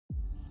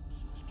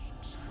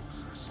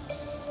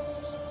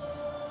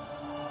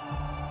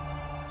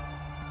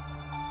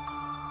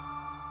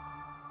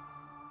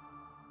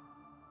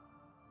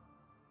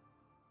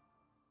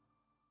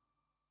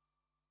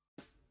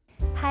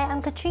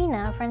I'm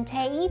Katrina from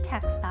Teyi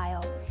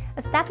Textile.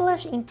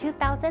 Established in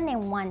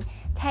 2001,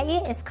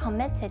 Teyi is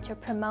committed to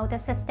promote the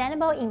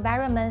sustainable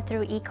environment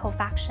through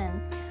eco-fashion.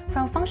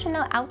 From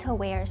functional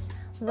outerwears,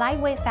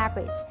 lightweight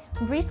fabrics,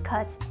 wrist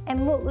cuts,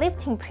 and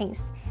mood-lifting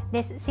prints,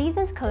 this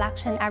season's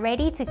collection are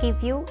ready to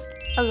give you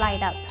a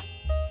light up.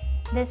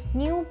 This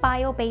new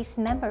bio-based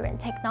membrane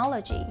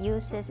technology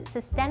uses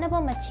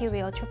sustainable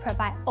material to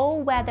provide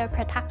all-weather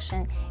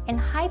protection and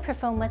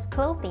high-performance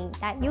clothing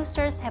that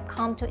users have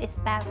come to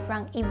expect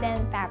from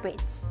event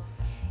fabrics.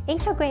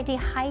 Integrating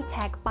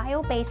high-tech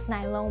bio-based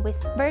nylon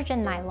with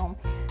virgin nylon,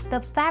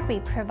 the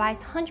fabric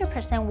provides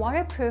 100%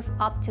 waterproof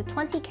up to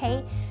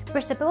 20K,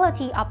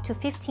 breathability up to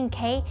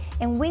 15K,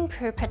 and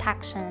windproof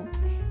protection.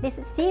 This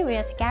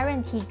series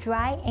guarantees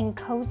dry and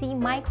cozy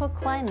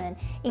microclimate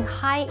in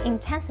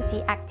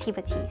high-intensity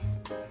activities.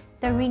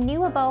 The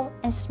renewable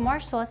and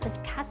smart sources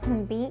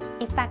custom bead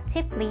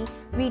effectively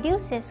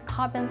reduces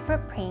carbon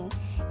footprint,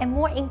 and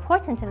more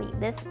importantly,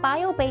 this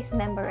bio-based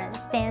membrane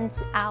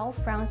stands out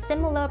from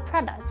similar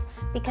products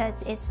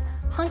because it's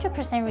 100%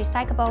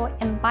 recyclable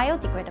and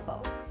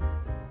biodegradable.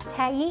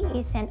 Teyi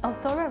is an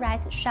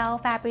authorized shell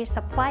fabric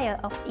supplier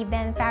of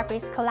event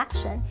fabrics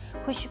collection,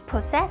 which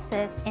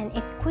possesses an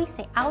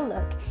exquisite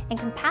outlook and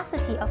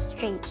capacity of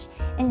stretch,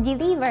 and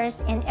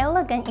delivers an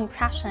elegant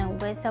impression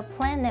with a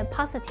plain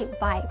positive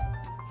vibe.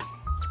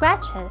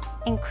 Scratches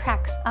and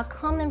cracks are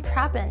common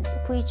problems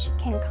which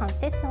can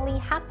consistently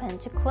happen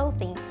to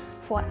clothing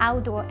for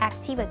outdoor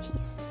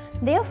activities.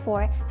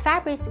 Therefore,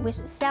 fabrics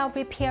with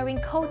self-repairing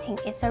coating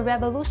is a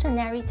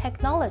revolutionary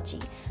technology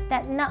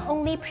that not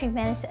only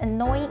prevents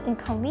annoying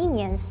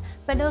inconvenience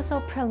but also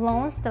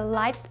prolongs the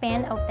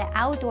lifespan of the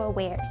outdoor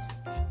wears.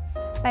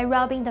 By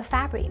rubbing the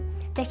fabric,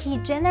 the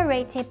heat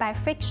generated by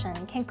friction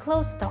can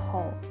close the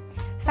hole.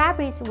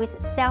 Fabrics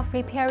with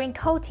self-repairing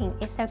coating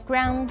is a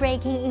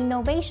groundbreaking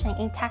innovation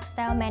in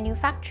textile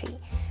manufacturing.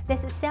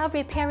 This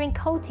self-repairing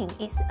coating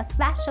is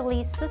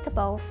especially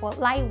suitable for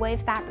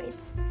lightweight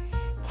fabrics.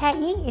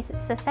 Teyi is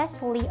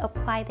successfully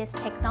applied this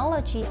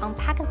technology on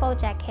packable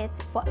jackets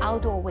for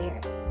outdoor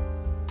wear.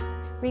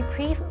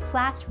 REPREVE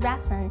FLEXX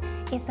resin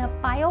is a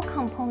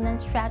biocomponent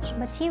stretch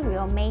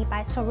material made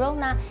by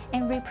Sorona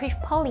and REPREVE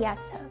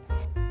polyester.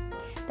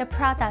 The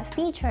product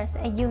features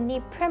a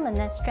unique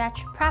permanent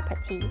stretch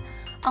property.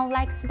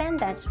 Unlike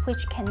spandex,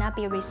 which cannot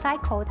be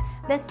recycled,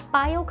 this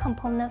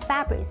biocomponent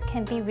fabrics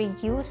can be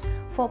reused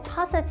for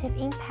positive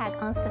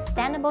impact on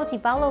sustainable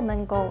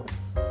development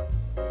goals.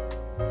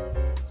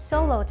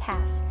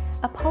 SOLOTEX,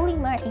 a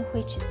polymer in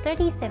which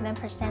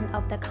 37%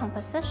 of the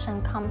composition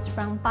comes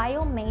from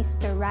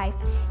biomass-derived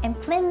and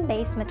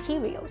plant-based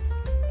materials.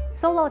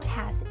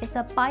 SOLOTEX is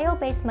a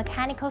bio-based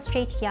mechanical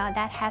stretch yarn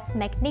that has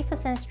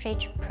magnificent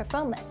stretch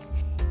performance.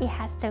 It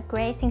has the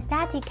great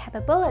synthetic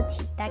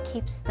capability that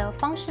keeps the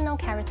functional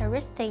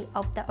characteristic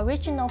of the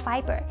original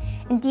fiber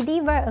and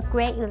deliver a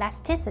great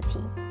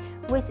elasticity.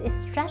 With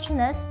its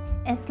stretchiness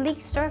and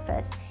sleek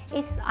surface,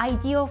 it's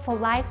ideal for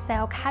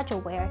lifestyle casual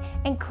wear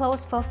and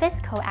clothes for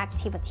physical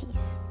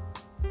activities.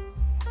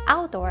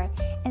 Outdoor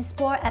and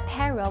sport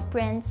apparel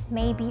brands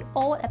may be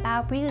all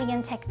about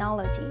brilliant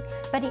technology,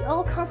 but it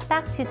all comes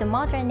back to the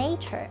modern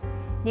nature.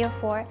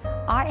 Therefore,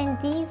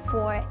 R&D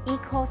for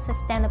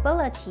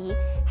eco-sustainability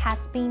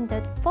has been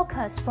the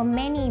focus for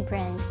many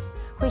brands,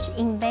 which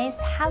invest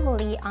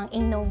heavily on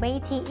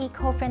innovative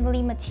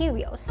eco-friendly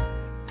materials,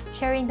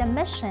 sharing the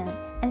mission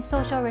and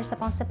social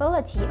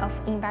responsibility of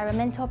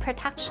environmental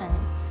protection.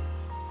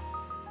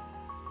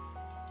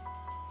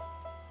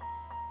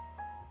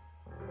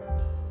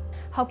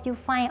 Hope you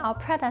find our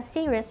product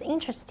series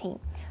interesting.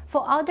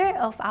 For other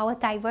of our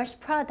diverse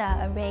product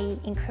array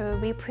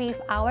include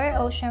REPREVE Our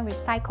Ocean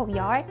Recycled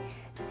Yarn,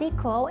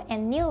 Cyclo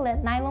and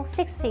Newlet Nylon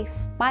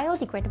 66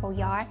 biodegradable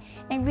yarn,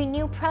 and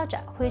Renew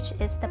Project, which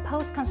is the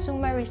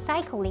post-consumer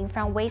recycling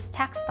from waste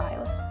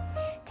textiles.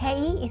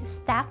 Teyi is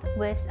staffed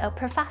with a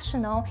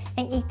professional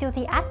and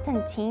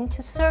enthusiastic team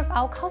to serve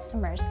our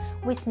customers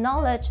with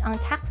knowledge on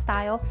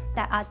textile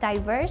that are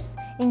diverse,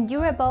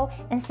 endurable,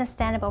 and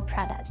sustainable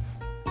products.